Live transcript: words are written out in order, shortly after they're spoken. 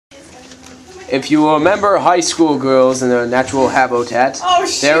If you remember high school girls in their natural habitat,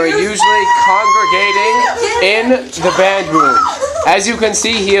 they were usually congregating in the band room. As you can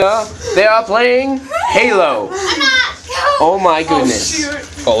see here, they are playing Halo. Oh my goodness.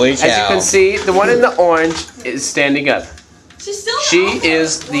 Holy cow. As you can see, the one in the orange is standing up. She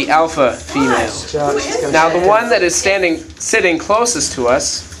is the alpha female. Now the one that is sitting closest to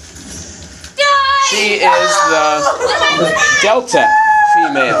us, she is the delta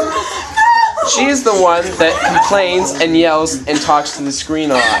female. She is the one that complains and yells and talks to the screen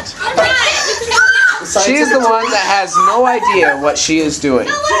a lot. She is the one that has no idea what she is doing.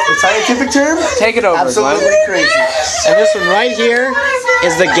 The scientific term? Take it over, absolutely Glenn. crazy. And this one right here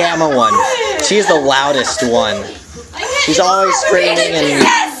is the gamma one. She's the loudest one. She's always screaming and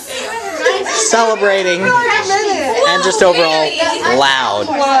celebrating and just overall loud.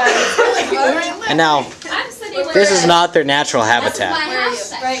 And now, this is not their natural habitat.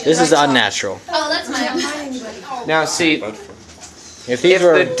 This is unnatural. Now see, If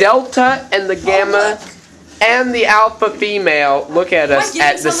the delta and the gamma and the alpha female look at us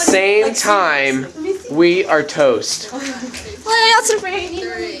at the same time, we are toast.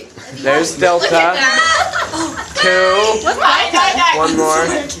 There's delta. 2. One more.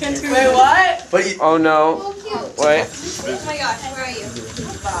 Wait, what? Oh no. Wait. Oh my gosh, where are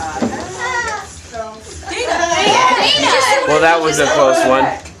you? Well, that was a close one.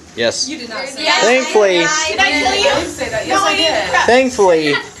 Yes. You did not say Thankfully, Did I kill you? Yes, I did.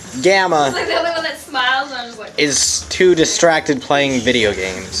 thankfully, Gamma Like the only one that smiles, and I'm just like. is too distracted playing video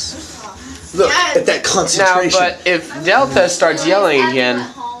games. Look at that Now, concentration. but if delta starts yelling again,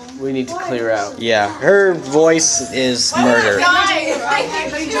 we need to clear out. Yeah, her voice is murder.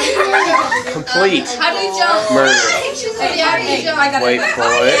 Complete How do you jump? murder. How do you jump? Wait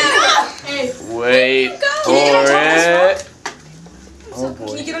for it. Wait for it. Oh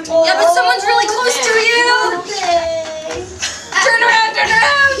boy. Yeah, but someone's really close to you. Turn around, turn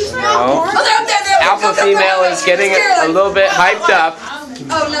around. No. Oh, they're up there. They're up Alpha female is getting a little bit hyped up.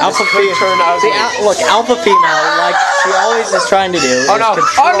 Oh no. Alpha female. Look, alpha female, like she always is trying to do. Oh is no!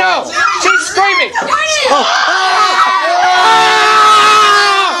 control- Oh no! She's screaming! Oh.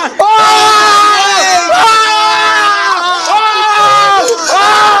 Oh!